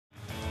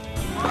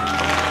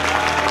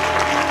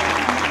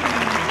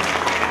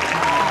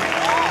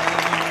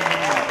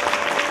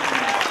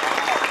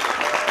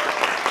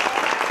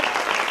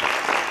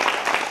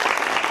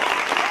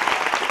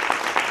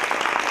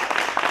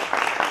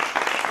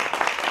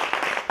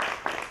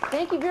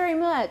Thank you very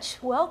much.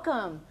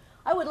 Welcome.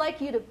 I would like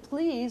you to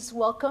please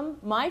welcome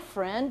my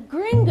friend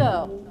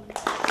Gringo.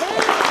 Hey,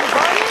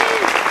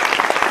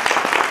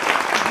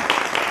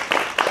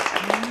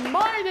 everybody!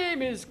 My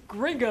name is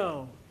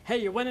Gringo. Hey,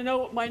 you want to know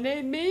what my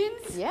name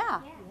means?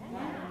 Yeah.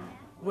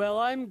 Well,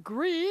 I'm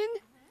green,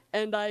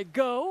 and I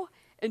go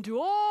into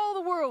all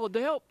the world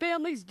to help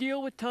families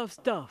deal with tough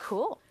stuff.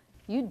 Cool.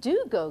 You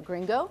do go,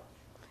 Gringo.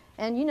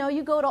 And you know,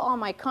 you go to all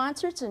my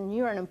concerts, and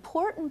you're an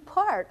important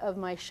part of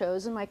my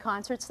shows and my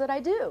concerts that I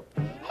do.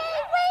 Hey,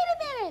 wait a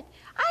minute!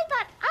 I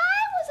thought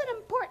I was an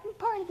important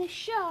part of the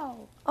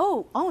show.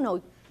 Oh no,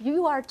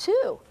 you are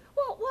too.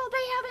 Well,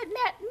 they haven't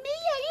met me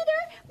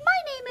either. My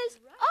name is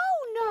Oh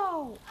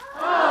No.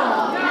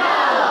 Oh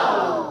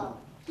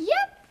no!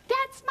 Yep,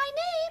 that's my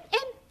name,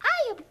 and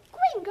I am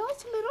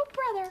Gringo's little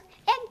brother,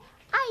 and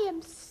I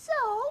am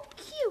so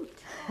cute.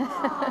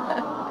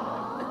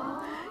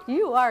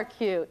 You are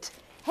cute.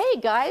 Hey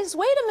guys,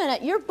 wait a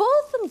minute. You're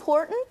both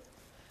important.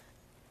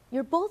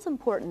 You're both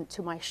important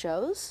to my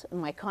shows and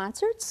my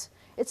concerts.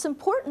 It's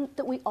important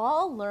that we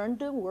all learn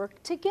to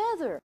work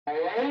together.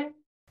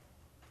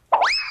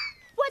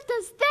 What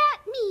does that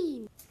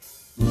mean?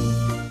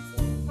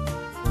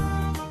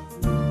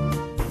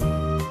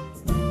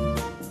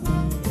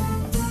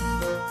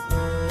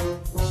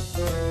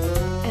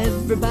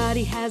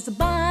 Everybody has a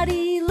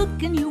body,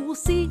 look and you will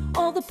see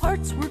all the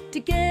parts work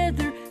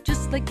together,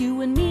 just like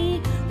you and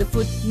me. The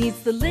foot needs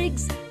the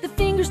legs, the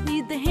fingers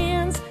need the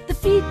hands, the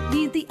feet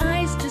need the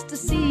eyes just to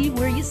see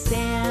where you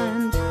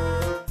stand.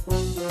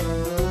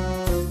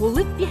 Well,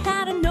 if you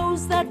had a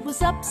nose that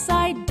was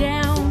upside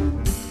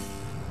down.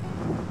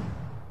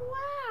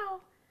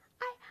 Wow,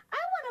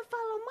 I want to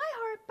follow my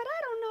heart, but I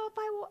don't know if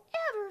I will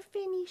ever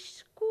finish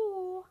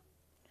school.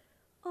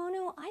 Oh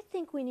no, I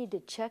think we need to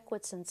check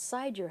what's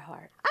inside your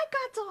heart. I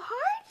got a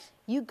heart?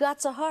 You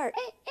got a heart.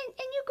 And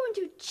you're going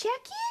to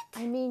check it?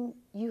 I mean,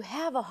 you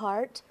have a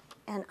heart,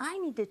 and I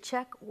need to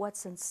check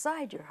what's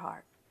inside your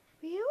heart.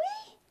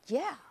 Really?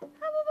 Yeah.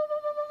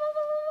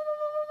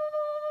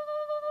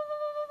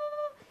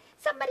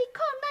 Somebody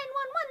call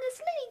 911. This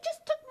lady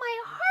just took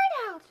my heart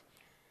out.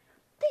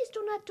 Please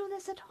do not do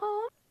this at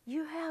home.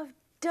 You have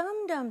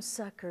dum-dum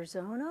suckers,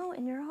 Ono,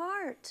 in your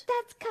heart.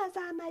 That's 'cause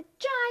I'm a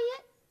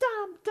giant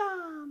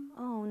dum-dum.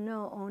 Oh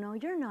no,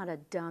 you're not a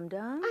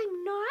dum-dum.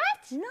 I'm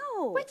not?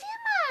 No. What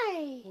am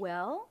I?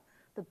 Well,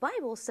 the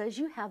Bible says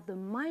you have the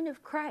mind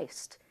of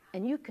Christ,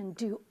 and you can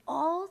do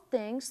all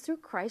things through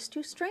Christ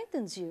who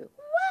strengthens you.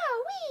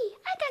 Wowee!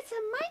 I got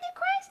some mind of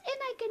Christ,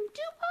 and I can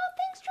do all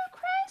things through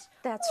Christ?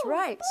 That's Oh,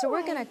 right. So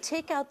we're boy. going to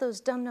take out those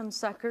dum-dum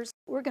suckers.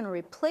 We're going to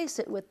replace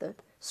it with the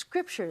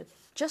scripture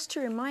just to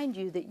remind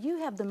you that you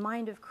have the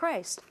mind of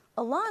Christ,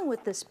 along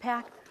with this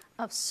pack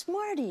of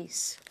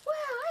Smarties. Wow,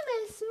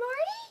 I'm a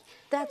smarty?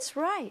 That's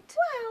right.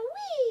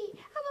 Wowee!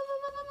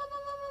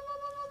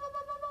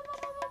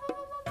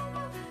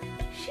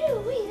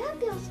 Shoo-wee, that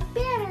feels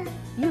better.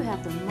 You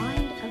have the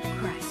mind of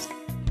Christ.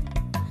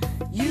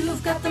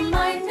 You've got the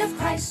mind of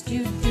Christ,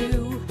 you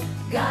do.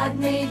 God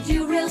made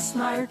you real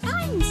smart.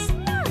 I'm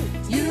smart.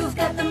 You've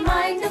got the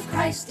mind of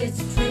Christ,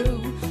 it's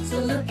true. So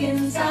look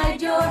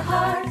inside your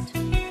heart.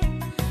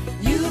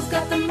 You've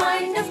got the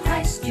mind of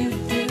Christ, you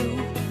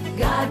do.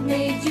 God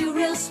made you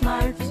real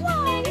smart.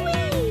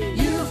 Wowee!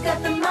 You've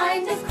got the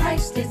mind of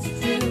Christ, it's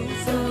true.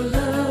 So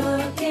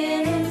look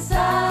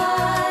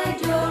inside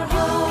your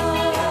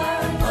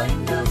heart.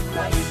 Mind of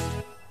Christ.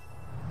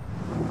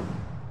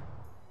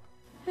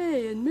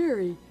 Hey, and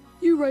Mary,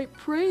 you write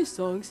praise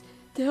songs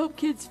to help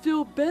kids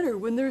feel better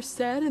when they're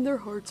sad and their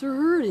hearts are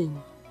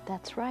hurting.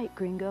 That's right,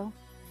 Gringo.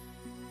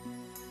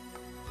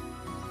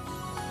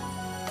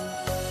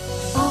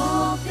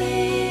 All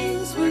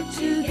things work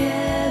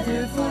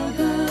together for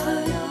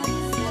good,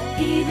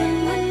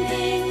 even when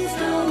things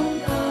don't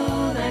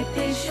go like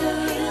they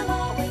should.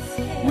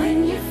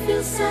 When you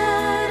feel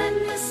sad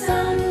and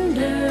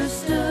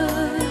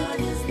misunderstood,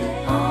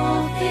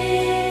 all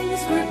things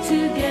work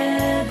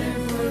together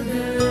for good.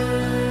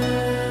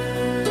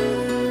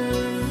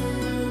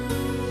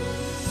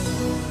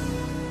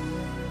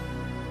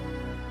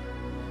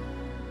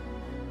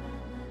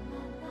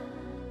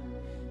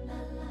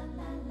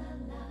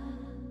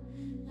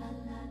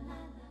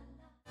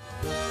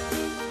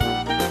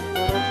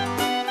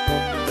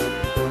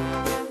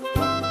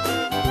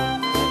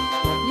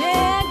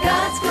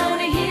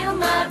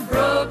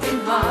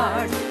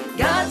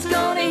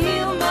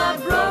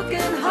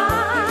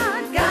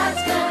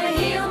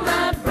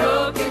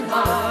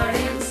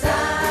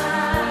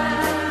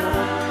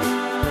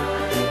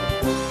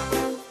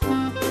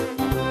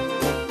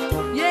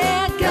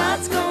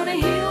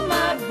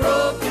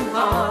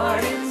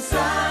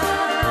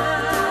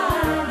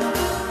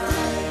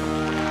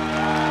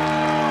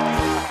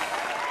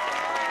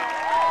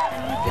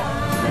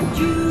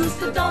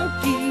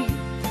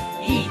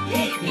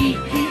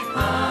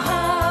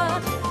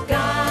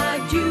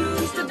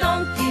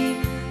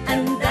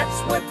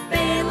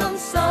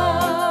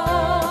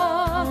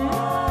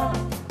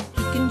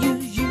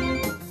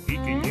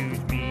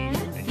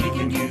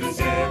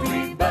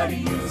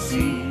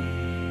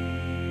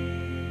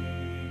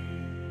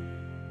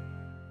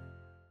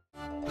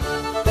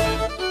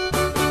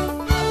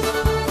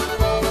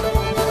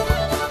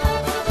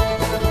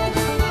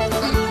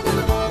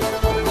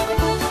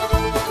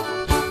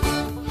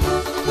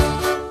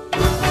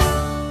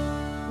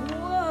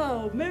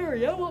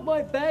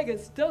 want my bag of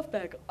stuff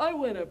back. I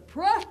want to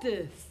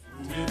practice.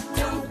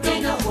 Don't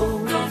dig a hole,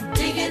 no,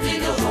 dig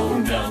a hole,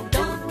 no.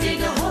 Don't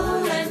dig a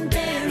hole and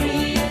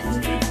bury it.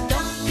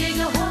 Don't dig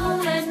a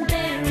hole and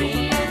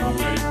bury it.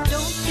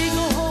 Don't dig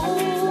a hole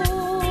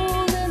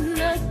in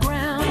the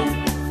ground.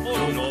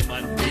 Oh no,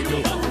 man, dig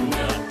a hole.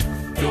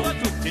 You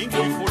have to think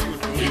before you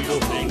dig a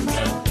thing.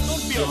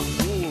 Don't be a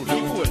fool.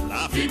 People will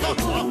laugh. Dig a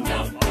hole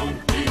now.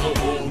 Don't dig a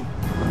hole.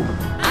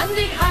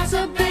 Andy has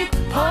a big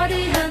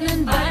party and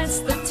invites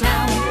the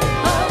town.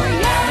 Oh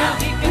yeah, now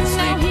he can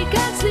sleep.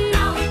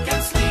 Now he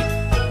can sleep.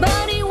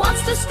 But he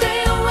wants to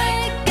stay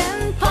awake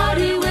and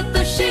party with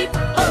the sheep.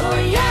 Oh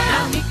yeah,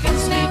 now he can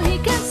sleep.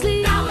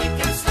 Now he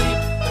can sleep.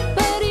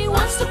 But he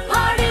wants to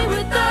party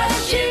with the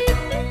sheep.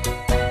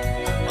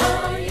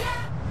 Oh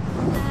yeah.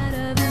 Light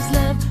of his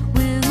love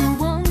will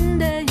one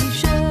day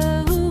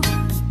show.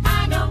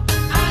 I know.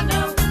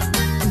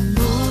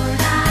 Lord,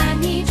 I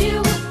need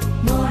you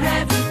more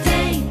every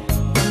day.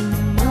 From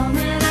the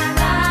moment I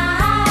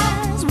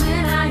rise,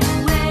 when I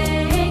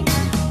awake,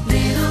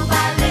 little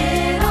by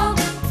little,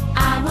 I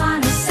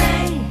wanna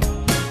say,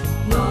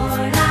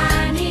 Lord,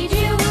 I need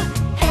you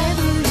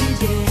every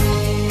day.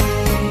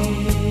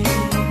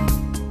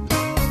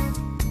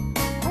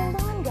 Hold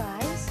on,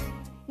 guys.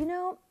 You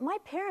know, my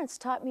parents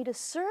taught me to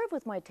serve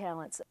with my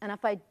talents, and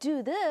if I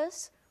do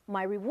this,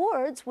 my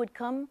rewards would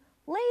come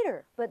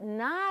later, but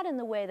not in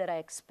the way that I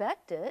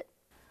expect it.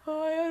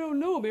 I don't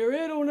know, Mary.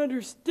 I don't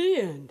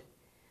understand.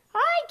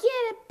 I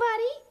get it,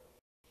 buddy.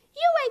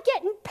 You ain't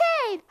getting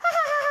paid.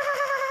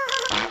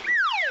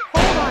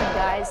 Hold on,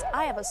 guys.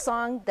 I have a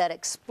song that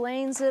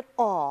explains it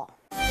all.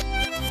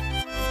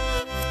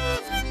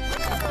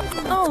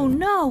 Oh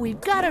no,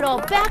 we've got it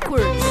all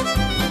backwards.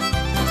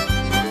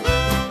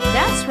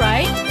 That's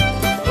right.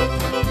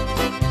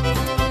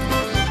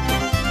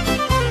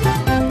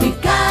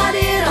 We've got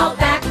it all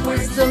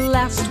backwards, the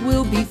last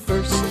will be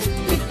first.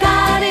 We've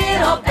got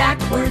it all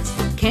backwards,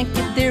 can't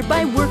get there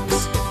by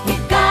works.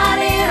 We've got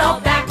it all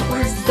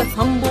backwards, the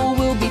humble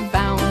will be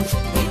found.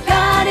 We've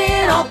got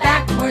it all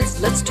backwards,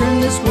 let's turn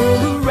this world